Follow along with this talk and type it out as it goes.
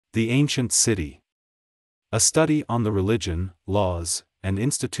The Ancient City. A study on the religion, laws, and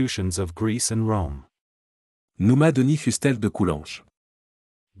institutions of Greece and Rome. Numa Denis Fustel De Coulanges.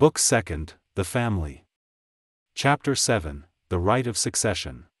 Book 2nd, The Family. Chapter 7, The Right of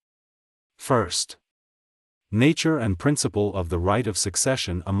Succession. First. Nature and principle of the right of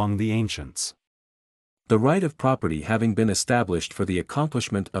succession among the ancients. The right of property having been established for the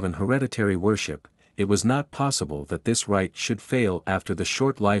accomplishment of an hereditary worship, it was not possible that this right should fail after the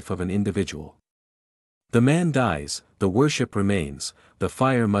short life of an individual. The man dies, the worship remains, the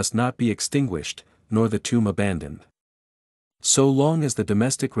fire must not be extinguished, nor the tomb abandoned. So long as the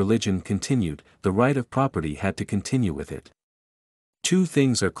domestic religion continued, the right of property had to continue with it. Two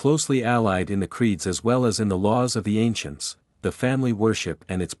things are closely allied in the creeds as well as in the laws of the ancients: the family worship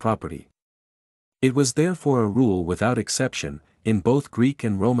and its property. It was therefore a rule without exception, in both Greek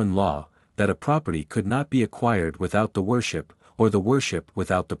and Roman law, that a property could not be acquired without the worship, or the worship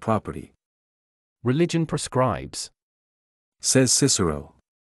without the property. Religion prescribes, says Cicero,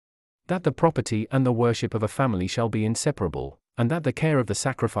 that the property and the worship of a family shall be inseparable, and that the care of the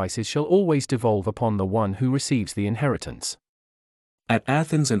sacrifices shall always devolve upon the one who receives the inheritance. At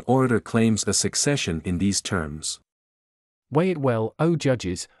Athens an orator claims a succession in these terms. Weigh it well, O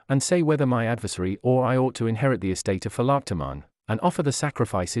judges, and say whether my adversary or I ought to inherit the estate of Philoctemon, and offer the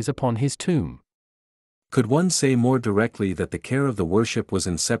sacrifices upon his tomb. Could one say more directly that the care of the worship was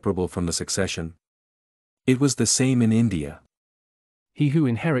inseparable from the succession? It was the same in India. He who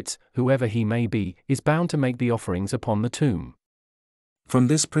inherits, whoever he may be, is bound to make the offerings upon the tomb. From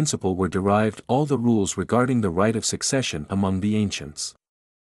this principle were derived all the rules regarding the right of succession among the ancients.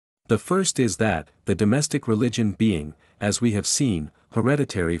 The first is that, the domestic religion being, as we have seen,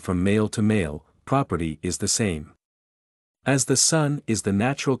 hereditary from male to male, property is the same. As the son is the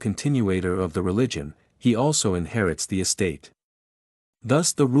natural continuator of the religion, he also inherits the estate.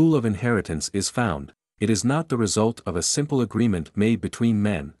 Thus the rule of inheritance is found. It is not the result of a simple agreement made between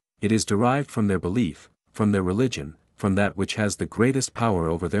men, it is derived from their belief, from their religion, from that which has the greatest power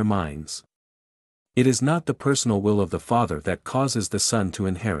over their minds. It is not the personal will of the father that causes the son to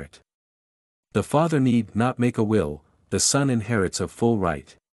inherit. The father need not make a will, the son inherits of full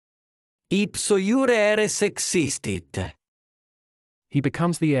right. Ipso iure res existit. He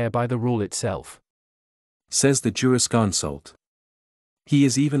becomes the heir by the rule itself, says the jurisconsult. He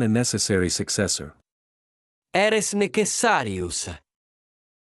is even a necessary successor. Eres necessarius.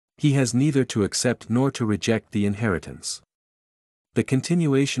 He has neither to accept nor to reject the inheritance. The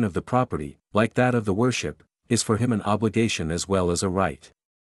continuation of the property, like that of the worship, is for him an obligation as well as a right.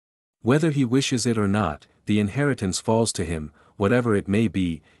 Whether he wishes it or not, the inheritance falls to him, whatever it may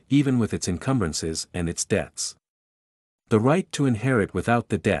be, even with its encumbrances and its debts. The right to inherit without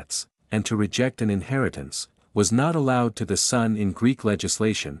the debts, and to reject an inheritance, was not allowed to the son in Greek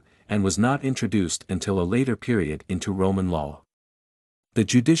legislation, and was not introduced until a later period into Roman law. The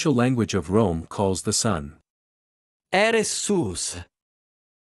judicial language of Rome calls the son Eres suus.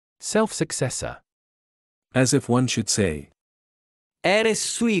 self-successor, as if one should say, Eres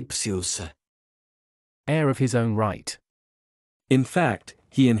suipsius. heir of his own right. In fact,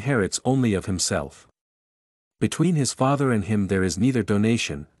 he inherits only of himself. Between his father and him there is neither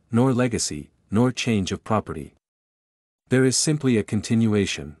donation, nor legacy, nor change of property. There is simply a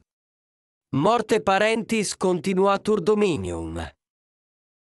continuation. Morte parentis continuatur dominium.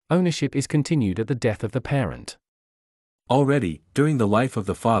 Ownership is continued at the death of the parent. Already, during the life of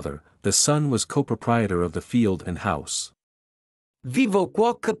the father, the son was co-proprietor of the field and house. Vivo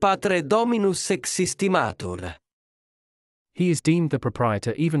quoc patre dominus existimatur. He is deemed the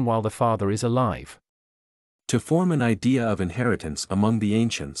proprietor even while the father is alive. To form an idea of inheritance among the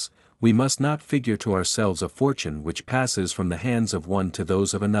ancients, we must not figure to ourselves a fortune which passes from the hands of one to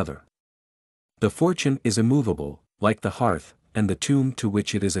those of another. The fortune is immovable, like the hearth, and the tomb to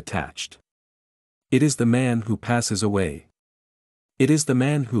which it is attached. It is the man who passes away. It is the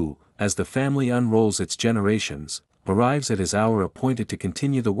man who, as the family unrolls its generations, arrives at his hour appointed to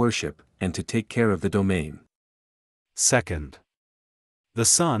continue the worship, and to take care of the domain. Second. The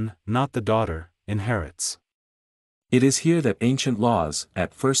son, not the daughter, inherits. It is here that ancient laws,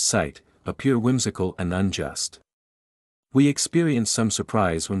 at first sight, appear whimsical and unjust. We experience some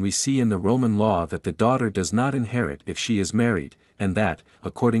surprise when we see in the Roman law that the daughter does not inherit if she is married, and that,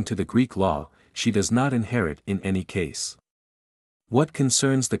 according to the Greek law, she does not inherit in any case. What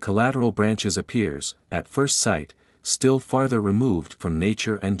concerns the collateral branches appears, at first sight, still farther removed from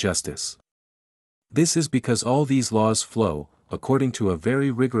nature and justice. This is because all these laws flow, according to a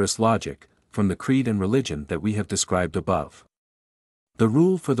very rigorous logic, from the creed and religion that we have described above. The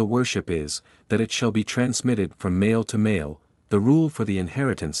rule for the worship is, that it shall be transmitted from male to male, the rule for the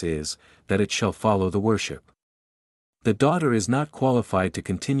inheritance is, that it shall follow the worship. The daughter is not qualified to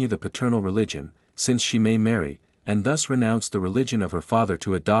continue the paternal religion, since she may marry, and thus renounce the religion of her father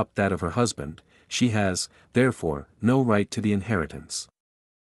to adopt that of her husband. She has, therefore, no right to the inheritance.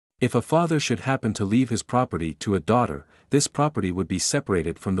 If a father should happen to leave his property to a daughter, this property would be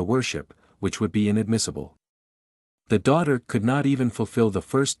separated from the worship, which would be inadmissible. The daughter could not even fulfill the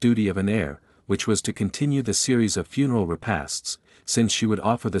first duty of an heir, which was to continue the series of funeral repasts, since she would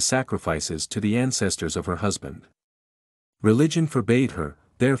offer the sacrifices to the ancestors of her husband. Religion forbade her,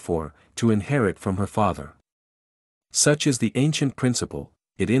 therefore, to inherit from her father. Such is the ancient principle.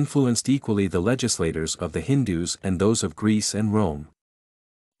 It influenced equally the legislators of the Hindus and those of Greece and Rome.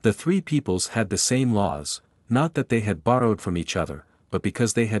 The three peoples had the same laws, not that they had borrowed from each other, but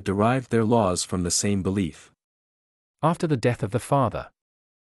because they had derived their laws from the same belief. After the death of the father,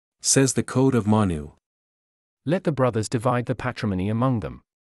 says the Code of Manu, let the brothers divide the patrimony among them.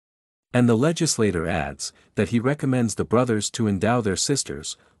 And the legislator adds, that he recommends the brothers to endow their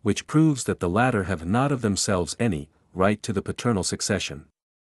sisters, which proves that the latter have not of themselves any right to the paternal succession.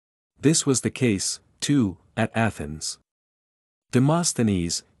 This was the case, too, at Athens.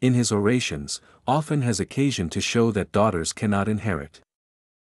 Demosthenes, in his orations, often has occasion to show that daughters cannot inherit.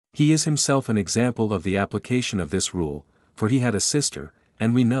 He is himself an example of the application of this rule, for he had a sister,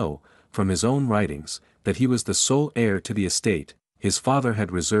 and we know, from his own writings, that he was the sole heir to the estate. His father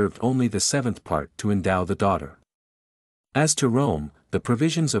had reserved only the seventh part to endow the daughter. As to Rome, the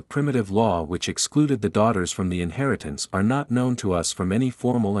provisions of primitive law which excluded the daughters from the inheritance are not known to us from any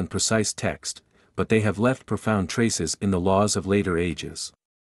formal and precise text, but they have left profound traces in the laws of later ages.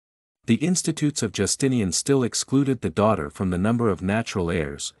 The institutes of Justinian still excluded the daughter from the number of natural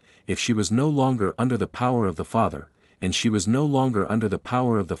heirs, if she was no longer under the power of the father, and she was no longer under the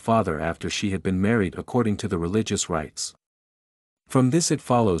power of the father after she had been married according to the religious rites. From this it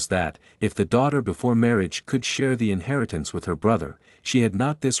follows that, if the daughter before marriage could share the inheritance with her brother, she had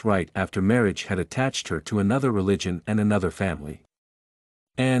not this right after marriage had attached her to another religion and another family.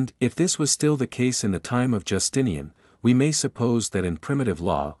 And, if this was still the case in the time of Justinian, we may suppose that in primitive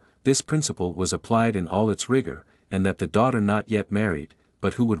law, this principle was applied in all its rigor, and that the daughter not yet married,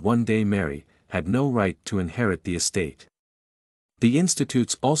 but who would one day marry, had no right to inherit the estate. The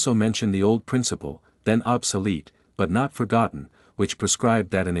institutes also mention the old principle, then obsolete, but not forgotten, which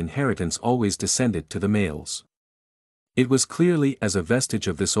prescribed that an inheritance always descended to the males. It was clearly as a vestige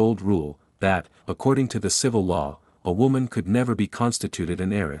of this old rule, that, according to the civil law, a woman could never be constituted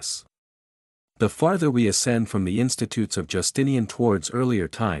an heiress. The farther we ascend from the institutes of Justinian towards earlier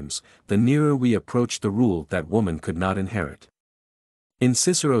times, the nearer we approach the rule that woman could not inherit. In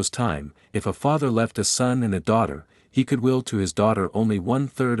Cicero's time, if a father left a son and a daughter, he could will to his daughter only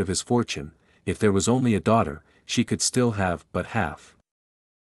 1/3 of his fortune. If there was only a daughter, she could still have but half.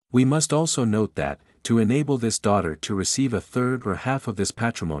 We must also note that, to enable this daughter to receive 1/3 or half of this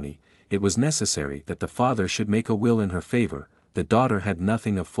patrimony, it was necessary that the father should make a will in her favor. The daughter had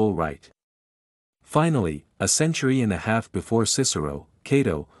nothing of full right. Finally, a century and a half before Cicero,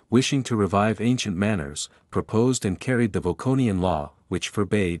 Cato, wishing to revive ancient manners, proposed and carried the Voconian law, which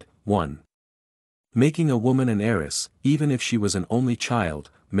forbade, 1. Making a woman an heiress, even if she was an only child,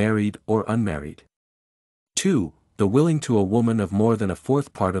 married or unmarried. 2. The willing to a woman of more than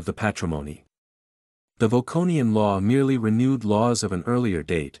 1/4 part of the patrimony. The Voconian law merely renewed laws of an earlier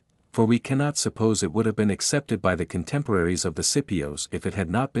date, for we cannot suppose it would have been accepted by the contemporaries of the Scipios if it had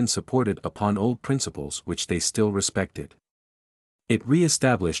not been supported upon old principles which they still respected. It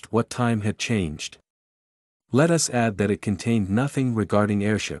re-established what time had changed. Let us add that it contained nothing regarding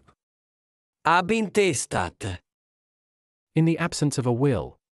heirship. Ab intestat. In the absence of a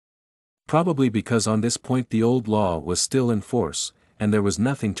will. Probably because on this point the old law was still in force, and there was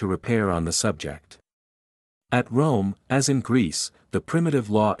nothing to repair on the subject. At Rome, as in Greece, the primitive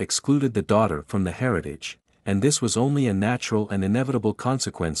law excluded the daughter from the heritage, and this was only a natural and inevitable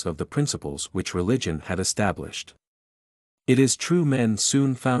consequence of the principles which religion had established. It is true men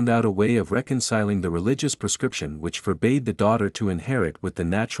soon found out a way of reconciling the religious prescription which forbade the daughter to inherit with the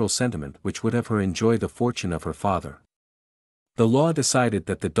natural sentiment which would have her enjoy the fortune of her father. The law decided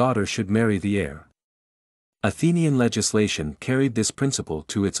that the daughter should marry the heir. Athenian legislation carried this principle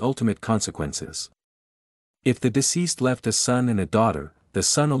to its ultimate consequences. If the deceased left a son and a daughter, the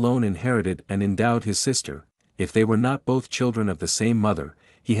son alone inherited and endowed his sister. If they were not both children of the same mother,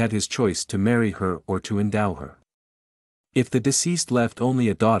 he had his choice to marry her or to endow her. If the deceased left only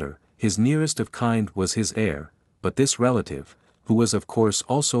a daughter, his nearest of kind was his heir, but this relative, who was of course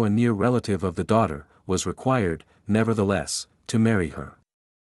also a near relative of the daughter, was required, nevertheless, to marry her.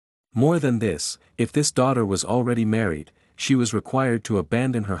 More than this, if this daughter was already married, she was required to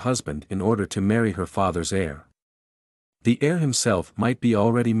abandon her husband in order to marry her father's heir. The heir himself might be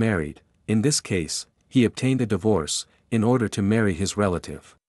already married. In this case, he obtained a divorce, in order to marry his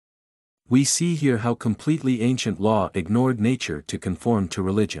relative. We see here how completely ancient law ignored nature to conform to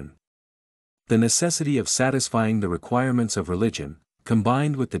religion. The necessity of satisfying the requirements of religion,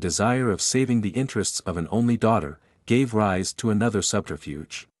 combined with the desire of saving the interests of an only daughter, gave rise to another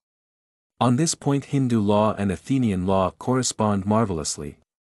subterfuge. On this point Hindu law and Athenian law correspond marvelously.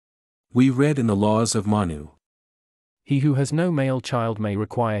 We read in the laws of Manu, He who has no male child may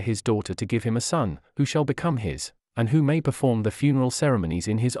require his daughter to give him a son, who shall become his, and who may perform the funeral ceremonies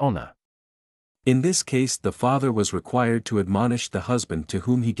in his honor. In this case the father was required to admonish the husband to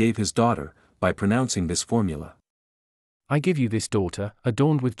whom he gave his daughter, by pronouncing this formula. I give you this daughter,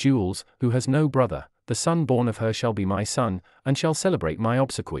 adorned with jewels, who has no brother, the son born of her shall be my son, and shall celebrate my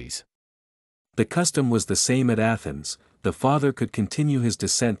obsequies. The custom was the same at Athens. The father could continue his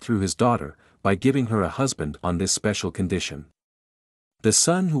descent through his daughter, by giving her a husband on this special condition. The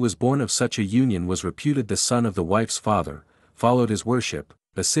son who was born of such a union was reputed the son of the wife's father, followed his worship,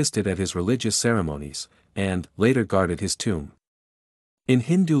 assisted at his religious ceremonies, and, later guarded his tomb. In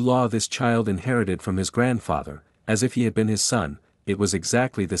Hindu law this child inherited from his grandfather, as if he had been his son. It was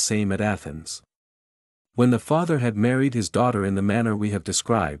exactly the same at Athens. When the father had married his daughter in the manner we have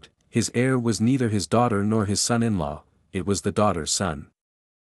described, his heir was neither his daughter nor his son-in-law, it was the daughter's son.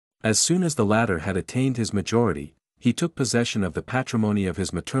 As soon as the latter had attained his majority, he took possession of the patrimony of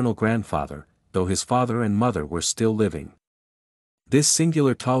his maternal grandfather, though his father and mother were still living. This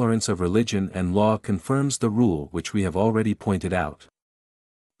singular tolerance of religion and law confirms the rule which we have already pointed out.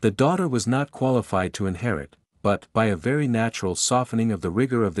 The daughter was not qualified to inherit, but, by a very natural softening of the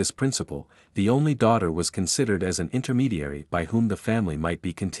rigor of this principle, the only daughter was considered as an intermediary by whom the family might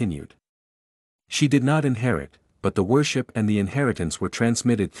be continued. She did not inherit, but the worship and the inheritance were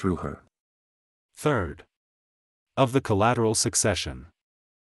transmitted through her. Third. Of the collateral succession.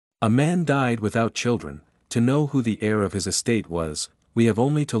 A man died without children. To know who the heir of his estate was, we have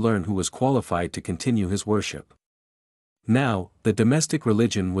only to learn who was qualified to continue his worship. Now, the domestic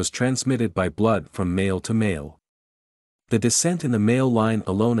religion was transmitted by blood from male to male. The descent in the male line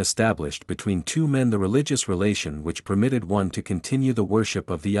alone established between two men the religious relation which permitted one to continue the worship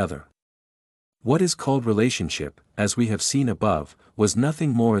of the other. What is called relationship, as we have seen above, was nothing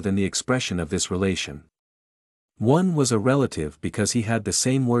more than the expression of this relation. One was a relative because he had the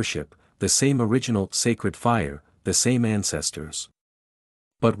same worship, the same original sacred fire, the same ancestors.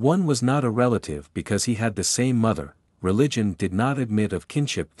 But one was not a relative because he had the same mother. Religion did not admit of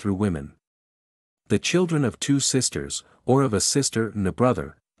kinship through women. The children of two sisters, or of a sister and a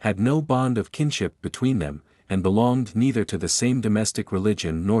brother, had no bond of kinship between them, and belonged neither to the same domestic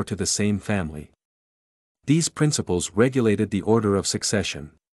religion nor to the same family. These principles regulated the order of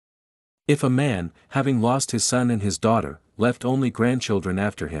succession. If a man, having lost his son and his daughter, left only grandchildren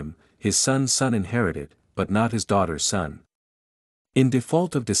after him, his son's son inherited, but not his daughter's son. In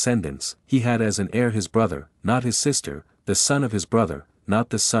default of descendants, he had as an heir his brother, not his sister, the son of his brother, not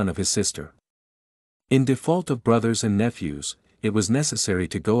the son of his sister. In default of brothers and nephews, it was necessary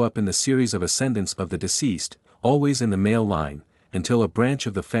to go up in the series of ascendants of the deceased, always in the male line, until a branch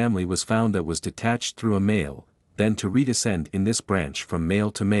of the family was found that was detached through a male, then to redescend in this branch from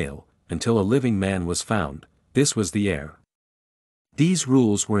male to male, until a living man was found. This was the heir. These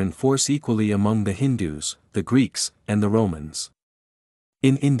rules were in force equally among the Hindus, the Greeks, and the Romans.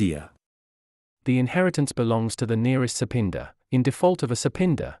 In India, The inheritance belongs to the nearest Sapinda, in default of a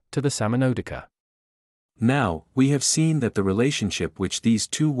Sapinda, to the Samanodika. now, we have seen that the relationship which these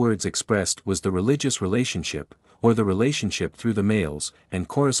two words expressed was the religious relationship, or the relationship through the males, and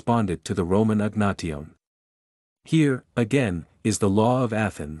corresponded to the Roman agnation. Here, again, is the law of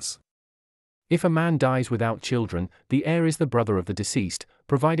Athens. If a man dies without children, the heir is the brother of the deceased,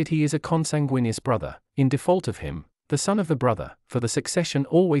 provided he is a consanguineous brother. In default of him, the son of the brother, for the succession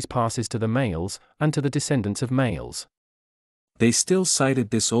always passes to the males, and to the descendants of males. They still cited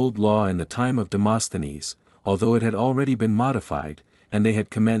this old law in the time of Demosthenes, although it had already been modified, and they had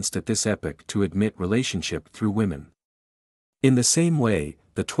commenced at this epoch to admit relationship through women. In the same way,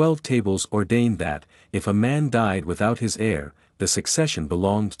 the 12 tables ordained that, if a man died without his heir, the succession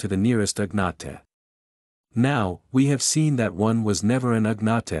belonged to the nearest agnate. Now, we have seen that one was never an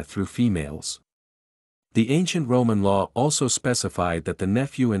agnate through females. The ancient Roman law also specified that the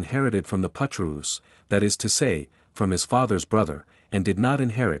nephew inherited from the patrus, that is to say, from his father's brother, and did not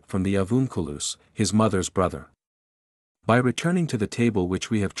inherit from the avunculus, his mother's brother. By returning to the table which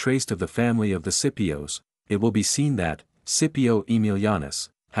we have traced of the family of the Scipios, it will be seen that, Scipio Aemilianus,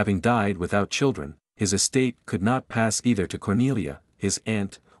 having died without children, his estate could not pass either to Cornelia, his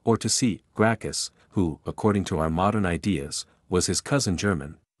aunt, or to C. Gracchus, who, according to our modern ideas, was his cousin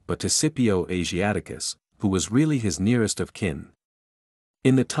german, but to Scipio Asiaticus, who was really his nearest of kin.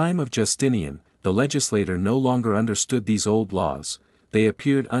 In the time of Justinian, the legislator no longer understood these old laws, they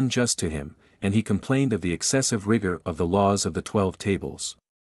appeared unjust to him, and he complained of the excessive rigor of the laws of the 12 tables,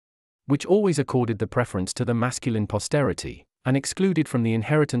 which always accorded the preference to the masculine posterity, and excluded from the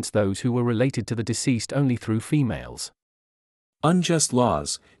inheritance those who were related to the deceased only through females. Unjust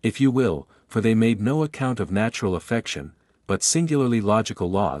laws, if you will, for they made no account of natural affection, but singularly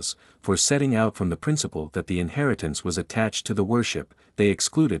logical laws, for setting out from the principle that the inheritance was attached to the worship, they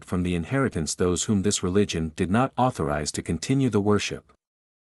excluded from the inheritance those whom this religion did not authorize to continue the worship.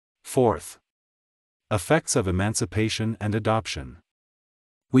 Fourth. Effects of emancipation and adoption.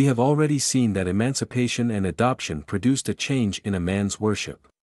 We have already seen that emancipation and adoption produced a change in a man's worship.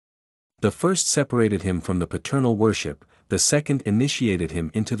 The first separated him from the paternal worship, the second initiated him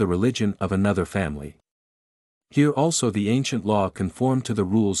into the religion of another family. Here also the ancient law conformed to the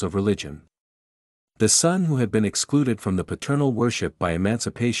rules of religion. The son who had been excluded from the paternal worship by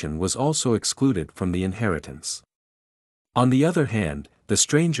emancipation was also excluded from the inheritance. On the other hand, the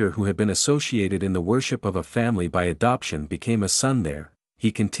stranger who had been associated in the worship of a family by adoption became a son there,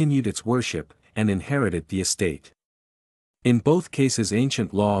 he continued its worship, and inherited the estate. In both cases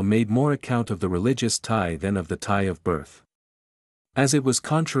ancient law made more account of the religious tie than of the tie of birth. As it was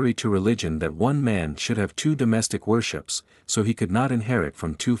contrary to religion that one man should have two domestic worships, so he could not inherit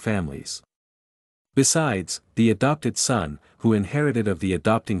from two families. Besides, the adopted son, who inherited of the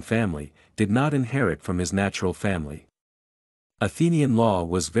adopting family, did not inherit from his natural family. Athenian law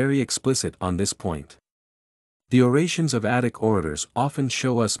was very explicit on this point. The orations of Attic orators often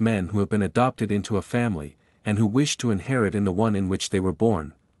show us men who have been adopted into a family, and who wish to inherit in the one in which they were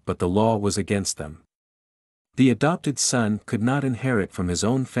born, but the law was against them. The adopted son could not inherit from his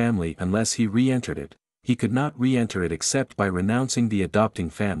own family unless he re-entered it, he could not re-enter it except by renouncing the adopting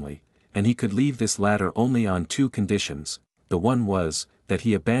family, and he could leave this latter only on two conditions. The one was, that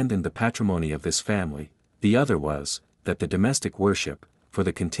he abandoned the patrimony of this family, the other was, that the domestic worship, for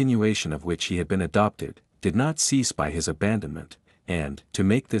the continuation of which he had been adopted, did not cease by his abandonment, and, to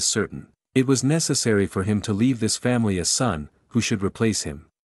make this certain, it was necessary for him to leave this family a son, who should replace him.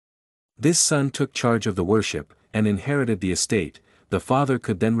 This son took charge of the worship, and inherited the estate. The father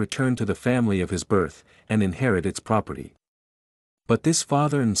could then return to the family of his birth, and inherit its property. But this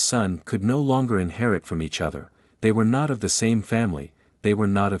father and son could no longer inherit from each other, they were not of the same family, they were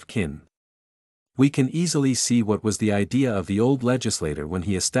not of kin. We can easily see what was the idea of the old legislator when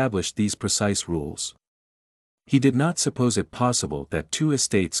he established these precise rules. He did not suppose it possible that two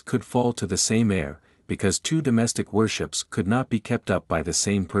estates could fall to the same heir, because two domestic worships could not be kept up by the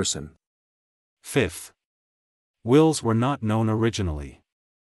same person. Fifth. Wills were not known originally.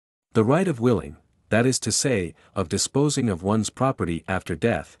 The right of willing, that is to say, of disposing of one's property after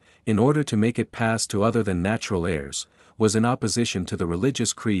death, in order to make it pass to other than natural heirs, was in opposition to the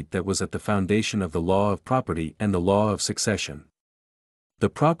religious creed that was at the foundation of the law of property and the law of succession. The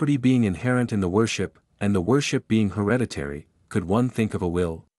property being inherent in the worship, and the worship being hereditary, could one think of a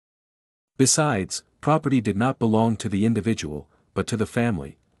will? Besides, property did not belong to the individual, but to the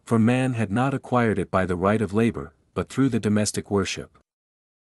family, for man had not acquired it by the right of labor, but through the domestic worship.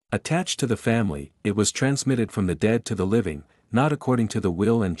 Attached to the family, it was transmitted from the dead to the living, not according to the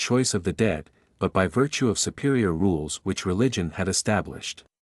will and choice of the dead, but by virtue of superior rules which religion had established.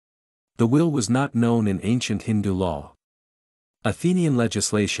 The will was not known in ancient Hindu law. Athenian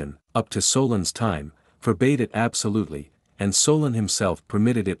legislation, up to Solon's time, forbade it absolutely, and Solon himself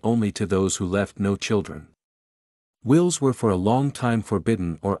permitted it only to those who left no children. Wills were for a long time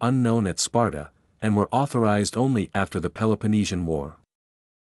forbidden or unknown at Sparta, and were authorized only after the Peloponnesian War.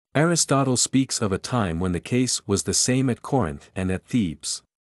 Aristotle speaks of a time when the case was the same at Corinth and at Thebes.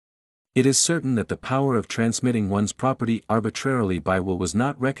 It is certain that the power of transmitting one's property arbitrarily by will was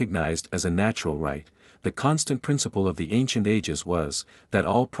not recognized as a natural right. The constant principle of the ancient ages was, that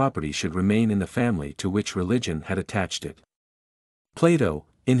all property should remain in the family to which religion had attached it. Plato,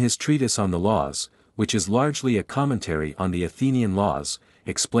 in his treatise on the laws, which is largely a commentary on the Athenian laws,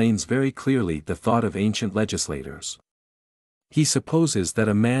 explains very clearly the thought of ancient legislators. He supposes that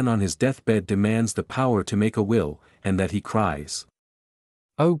a man on his deathbed demands the power to make a will, and that he cries,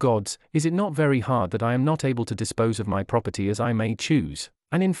 O gods, is it not very hard that I am not able to dispose of my property as I may choose,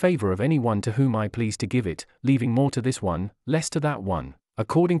 and in favor of any one to whom I please to give it, leaving more to this one, less to that one,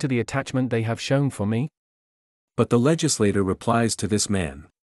 according to the attachment they have shown for me? But the legislator replies to this man,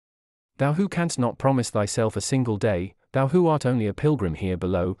 Thou who canst not promise thyself a single day, thou who art only a pilgrim here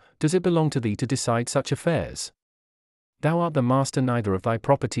below, does it belong to thee to decide such affairs? Thou art the master neither of thy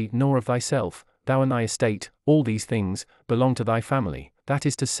property nor of thyself, thou and thy estate, all these things, belong to thy family, that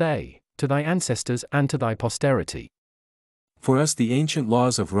is to say, to thy ancestors and to thy posterity. For us the ancient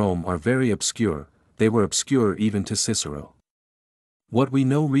laws of Rome are very obscure, they were obscure even to Cicero. What we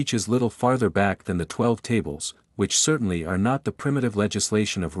know reaches little farther back than the 12 tables, which certainly are not the primitive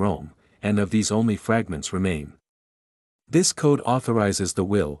legislation of Rome, and of these only fragments remain. This code authorizes the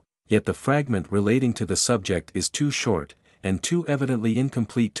will, yet the fragment relating to the subject is too short, and too evidently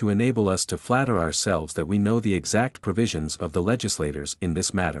incomplete to enable us to flatter ourselves that we know the exact provisions of the legislators in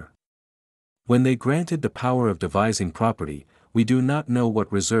this matter. When they granted the power of devising property, we do not know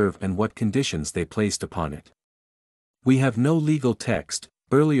what reserve and what conditions they placed upon it. We have no legal text,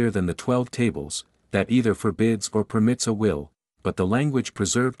 earlier than the 12 tables, that either forbids or permits a will, but the language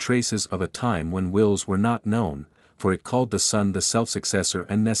preserved traces of a time when wills were not known, for it called the son the self-successor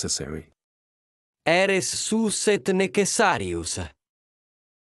and necessary. Eres sus et necessarius.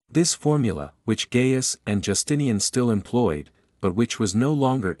 This formula, which Gaius and Justinian still employed, but which was no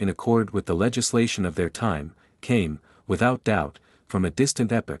longer in accord with the legislation of their time, came, without doubt, from a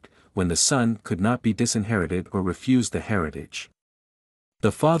distant epoch, when the son could not be disinherited or refused the heritage.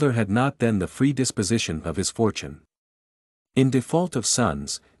 The father had not then the free disposition of his fortune. In default of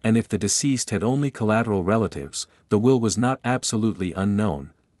sons, and if the deceased had only collateral relatives, the will was not absolutely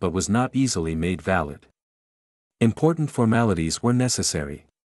unknown, but was not easily made valid. Important formalities were necessary.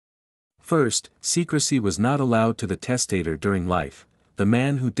 First, secrecy was not allowed to the testator during life. The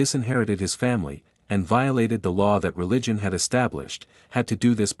man who disinherited his family, and violated the law that religion had established, had to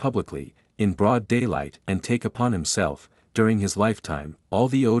do this publicly, in broad daylight, and take upon himself, during his lifetime, all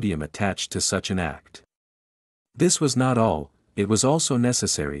the odium attached to such an act. This was not all, it was also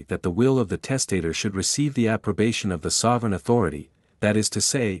necessary that the will of the testator should receive the approbation of the sovereign authority, that is to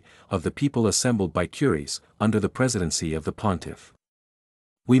say, of the people assembled by curies, under the presidency of the pontiff.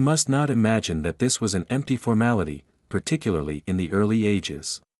 We must not imagine that this was an empty formality, particularly in the early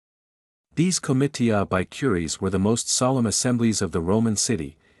ages. These comitia by curies were the most solemn assemblies of the Roman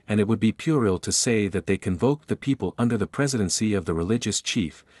city, and it would be puerile to say that they convoked the people under the presidency of the religious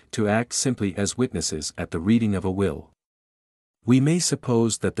chief, to act simply as witnesses at the reading of a will. We may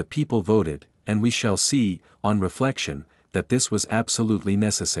suppose that the people voted, and we shall see, on reflection, that this was absolutely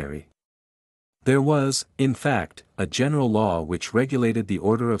necessary. There was, in fact, a general law which regulated the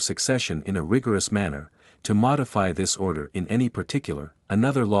order of succession in a rigorous manner. To modify this order in any particular,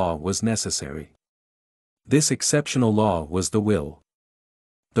 another law was necessary. This exceptional law was the will.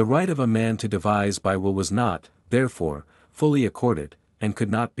 The right of a man to devise by will was not, therefore, fully accorded, and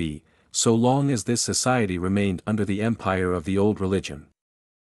could not be, so long as this society remained under the empire of the old religion.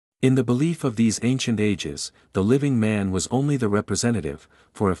 In the belief of these ancient ages, the living man was only the representative,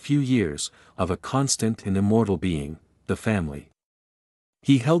 for a few years, of a constant and immortal being, the family.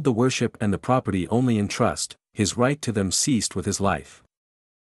 He held the worship and the property only in trust, his right to them ceased with his life.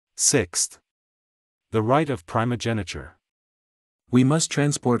 Sixth. The right of primogeniture. We must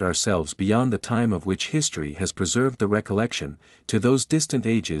transport ourselves beyond the time of which history has preserved the recollection, to those distant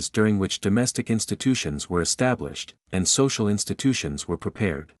ages during which domestic institutions were established, and social institutions were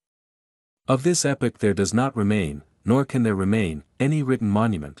prepared. Of this epoch there does not remain, nor can there remain, any written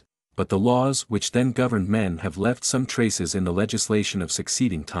monument, but the laws which then governed men have left some traces in the legislation of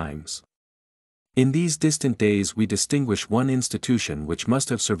succeeding times. In these distant days we distinguish one institution which must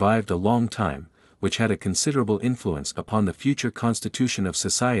have survived a long time, which had a considerable influence upon the future constitution of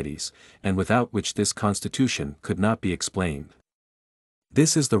societies, and without which this constitution could not be explained.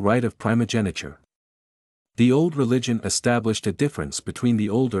 This is the right of primogeniture. The old religion established a difference between the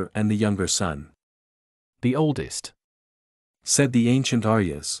older and the younger son. The oldest, said the ancient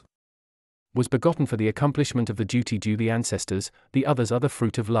Aryas, was begotten for the accomplishment of the duty due the ancestors, the others are the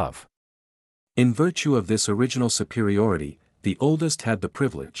fruit of love. In virtue of this original superiority, the oldest had the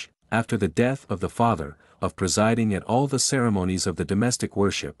privilege, after the death of the father, of presiding at all the ceremonies of the domestic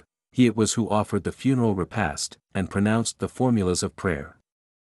worship. He it was who offered the funeral repast, and pronounced the formulas of prayer.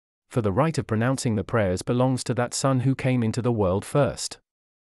 For the right of pronouncing the prayers belongs to that son who came into the world first.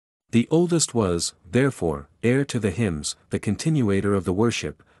 The oldest was, therefore, heir to the hymns, the continuator of the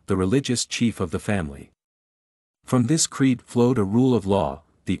worship, the religious chief of the family. From this creed flowed a rule of law: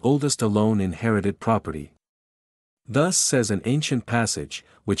 the oldest alone inherited property. Thus says an ancient passage,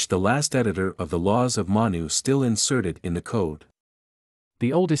 which the last editor of the laws of Manu still inserted in the code.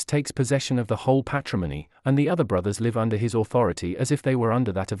 The oldest takes possession of the whole patrimony, and the other brothers live under his authority as if they were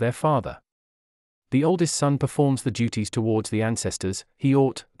under that of their father. The oldest son performs the duties towards the ancestors, he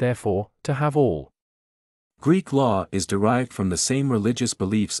ought, therefore, to have all. Greek law is derived from the same religious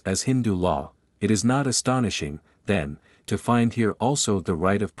beliefs as Hindu law. It is not astonishing, then, to find here also the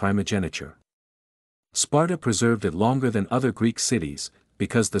right of primogeniture. Sparta preserved it longer than other Greek cities,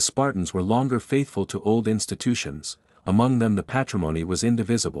 because the Spartans were longer faithful to old institutions. Among them the patrimony was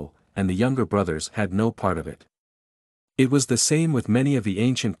indivisible, and the younger brothers had no part of it. It was the same with many of the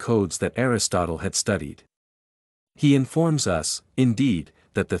ancient codes that Aristotle had studied. He informs us, indeed,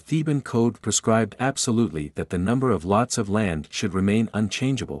 that the Theban code prescribed absolutely that the number of lots of land should remain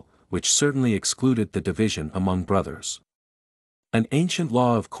unchangeable, which certainly excluded the division among brothers. An ancient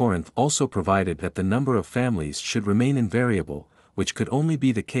law of Corinth also provided that the number of families should remain invariable, which could only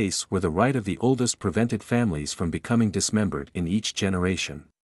be the case where the right of the oldest prevented families from becoming dismembered in each generation.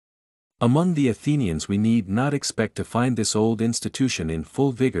 Among the Athenians we need not expect to find this old institution in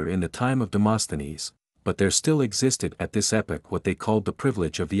full vigor in the time of Demosthenes, but there still existed at this epoch what they called the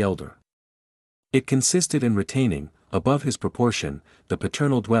privilege of the elder. It consisted in retaining, above his proportion, the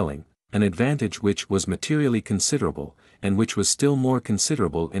paternal dwelling, an advantage which was materially considerable, and which was still more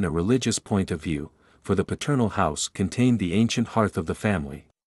considerable in a religious point of view, for the paternal house contained the ancient hearth of the family.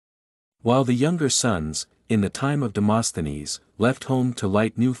 While the younger sons, in the time of Demosthenes, left home to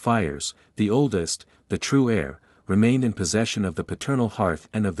light new fires, the oldest, the true heir, remained in possession of the paternal hearth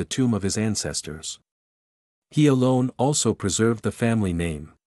and of the tomb of his ancestors. He alone also preserved the family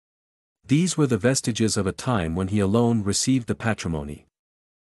name. These were the vestiges of a time when he alone received the patrimony.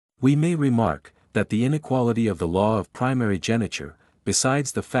 We may remark, that the inequality of the law of primary geniture,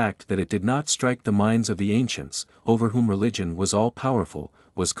 besides the fact that it did not strike the minds of the ancients, over whom religion was all-powerful,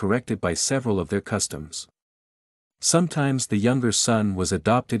 was corrected by several of their customs. Sometimes the younger son was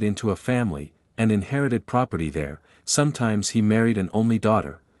adopted into a family, and inherited property there, sometimes he married an only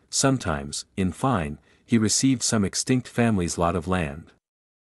daughter, sometimes, in fine, he received some extinct family's lot of land.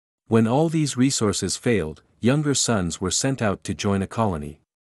 When all these resources failed, younger sons were sent out to join a colony.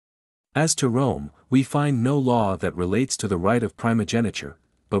 As to Rome, we find no law that relates to the right of primogeniture,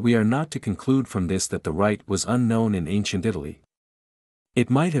 but we are not to conclude from this that the right was unknown in ancient Italy. It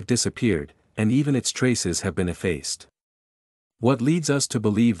might have disappeared, and even its traces have been effaced. What leads us to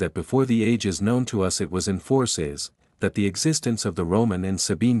believe that before the ages known to us it was in force is, that the existence of the Roman and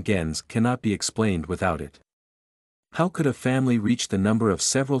Sabine gens cannot be explained without it. How could a family reach the number of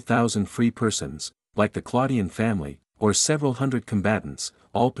several thousand free persons, like the Claudian family, or several hundred combatants,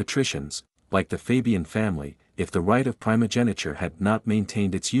 all patricians, like the Fabian family, if the right of primogeniture had not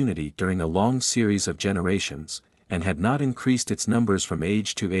maintained its unity during a long series of generations, and had not increased its numbers from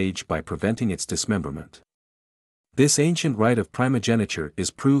age to age by preventing its dismemberment? This ancient right of primogeniture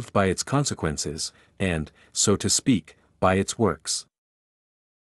is proved by its consequences, and, so to speak, by its works.